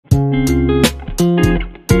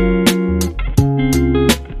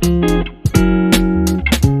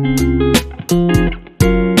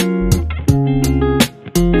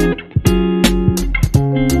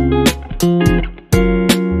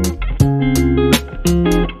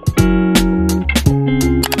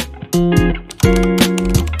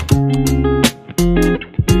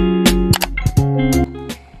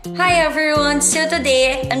So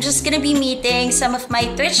today, I'm just gonna be meeting some of my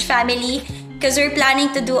Twitch family because we're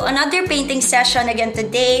planning to do another painting session again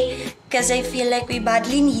today because I feel like we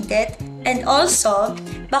badly need it. And also,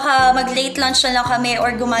 baka mag-late lunch na lang kami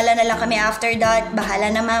or gumala na lang kami after that.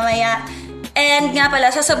 Bahala na mamaya. And nga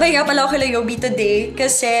pala, sasabay nga pala ako kay Yobi today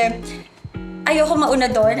kasi ayoko mauna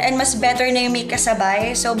doon and mas better na yung may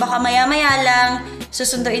kasabay. So baka maya-maya lang,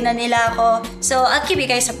 susunduin na nila ako. So I'll keep you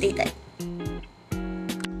guys updated.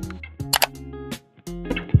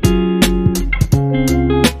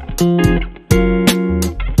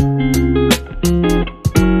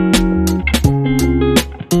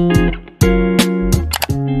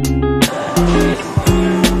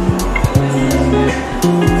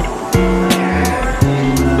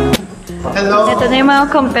 Ito na yung mga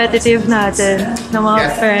competitive natin na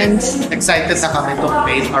mga friends. Excited na kami to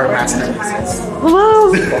paint our masterpieces.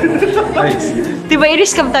 Wow! Diba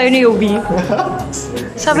i-riskam tayo ni Yobi?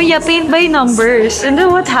 Sabi niya, paint by numbers. And then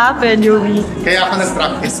what happened, Yobi? Kaya ako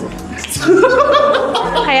nag-practice.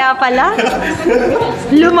 Kaya pala?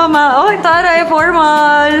 Lumama. Oh, taray,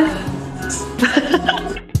 formal!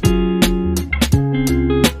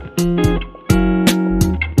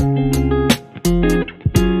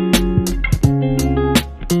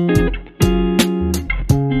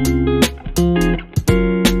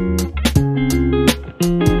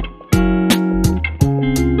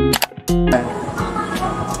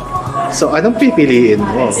 So, anong pipiliin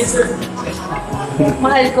mo?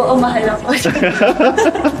 Mahal ko o mahal ako?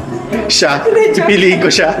 Siya. Pipiliin ko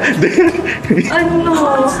siya.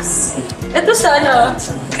 Ano? Ito sana.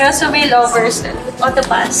 Kaso may lovers.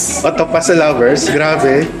 Autopass. Autopass sa lovers?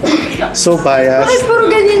 Grabe. So biased. Ay, puro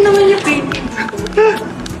ganyan naman yung painting.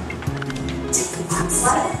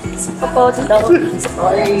 Papaut daw.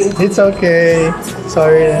 Sorry. It's okay.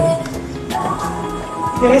 Sorry.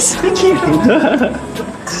 Yes, okay.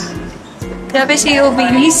 Grabe si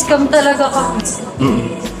Yobi, scam talaga kami.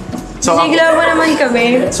 So, Sinigla mo naman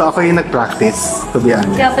kami. So ako yung nag-practice, to be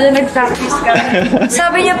honest. Kaya pala nag-practice kami.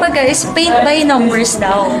 Sabi niya pa guys, paint by numbers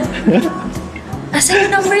daw. Asa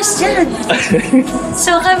yung numbers dyan?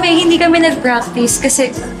 So kami, hindi kami nag-practice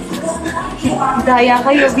kasi daya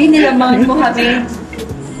ka Yobi, nilamangan mo kami.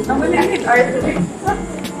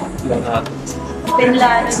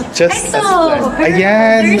 Pinlan. Just ito!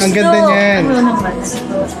 Ayan, ang ganda niyan. Ano naman?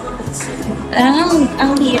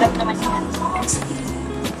 Ang hirap naman yan.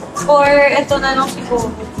 Or ito na lang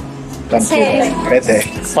siguro. Kasi, pwede.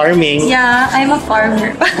 Farming. yeah, I'm a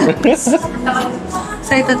farmer.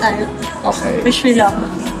 So ito tayo. Okay. Wish me luck.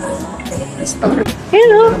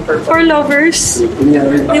 Hello, for lovers.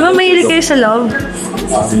 Di ba mahilig kayo sa love?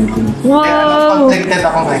 Wow! Conflicted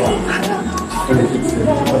ako ngayon.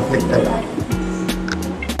 Conflicted ako.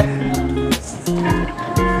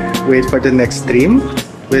 Wait for the next stream.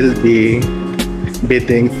 We'll be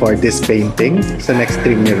bidding for this painting sa next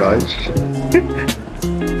stream ni Roj.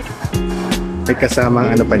 May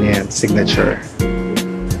kasamang ano pa niya yan, signature.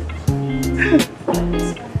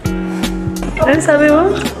 Ano sabi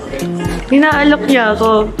mo? Inaalok niya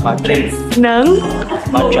ako. Nang?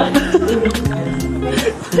 Matcha.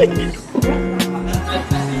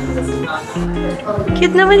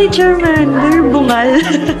 Cute naman ni Charmander. Bungal.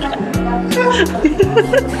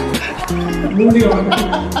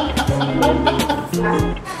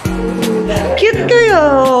 Cute kayo!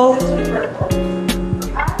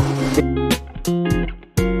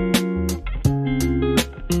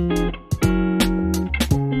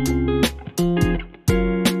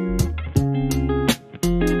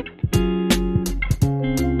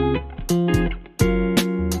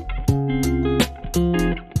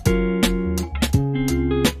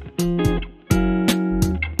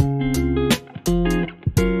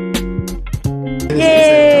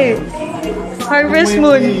 Yay! Harvest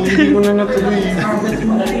Moon. Hindi mo na natuloy.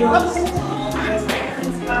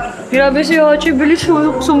 Grabe si Hachi, bilis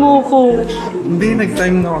sumuko. Hindi,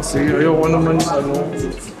 nag-time na kasi. Ayoko naman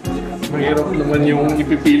mahirap naman yung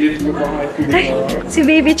ipipilit ko pa kahit Ay, si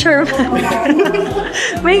Baby Charmander.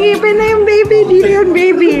 May ngipin na yung baby, di na yung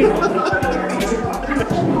baby.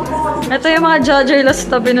 Ito yung mga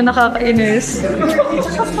judgerless tabi na nakakainis.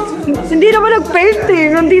 Hindi naman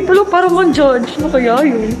nag-painting. Nandito lang para mag-judge. Ano kaya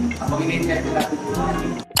yun?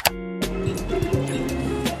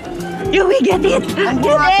 You will get it! Ang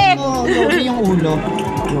buhatin mo, yung ulo.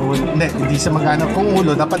 Hindi siya magano. Kung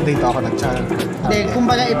ulo, dapat dito ako nag-channel. Hindi,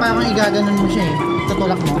 kumbaga parang igaganon mo siya eh.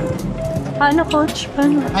 Tutulak mo. Paano, coach?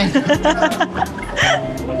 Paano? Ay.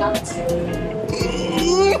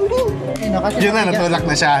 Yun na, natulak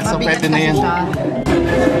na siya. So, pwede na yun.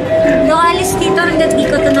 Yung alis dito, hanggang di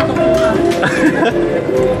ko ito nakukuha.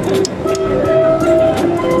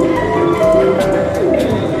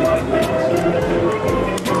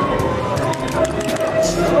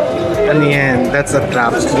 Ano yan? That's a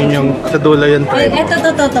trap. Yun yung sa dulo yun, Ay, friend. ito.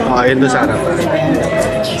 Oo, yun doon sa harapan.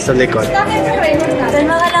 Sa likod.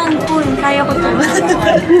 Dalawa ka lang cool. Kaya ko ito.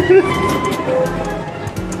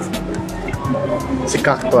 Si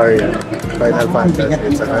Cactuar yan. Final Fantasy.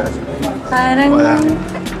 Saka, Parang... wala.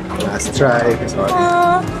 Last try.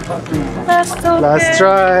 Last okay. Last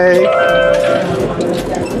try.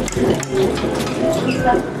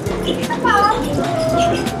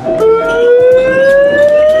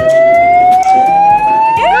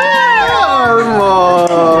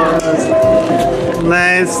 Almost.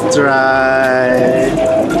 Nice try.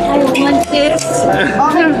 I want this.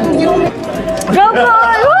 Go,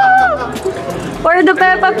 boy! For the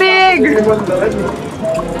Peppa Pig!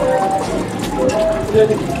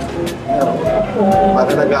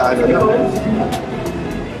 Para nag-aano na.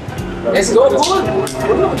 Let's go, Paul!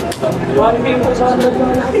 One game po sa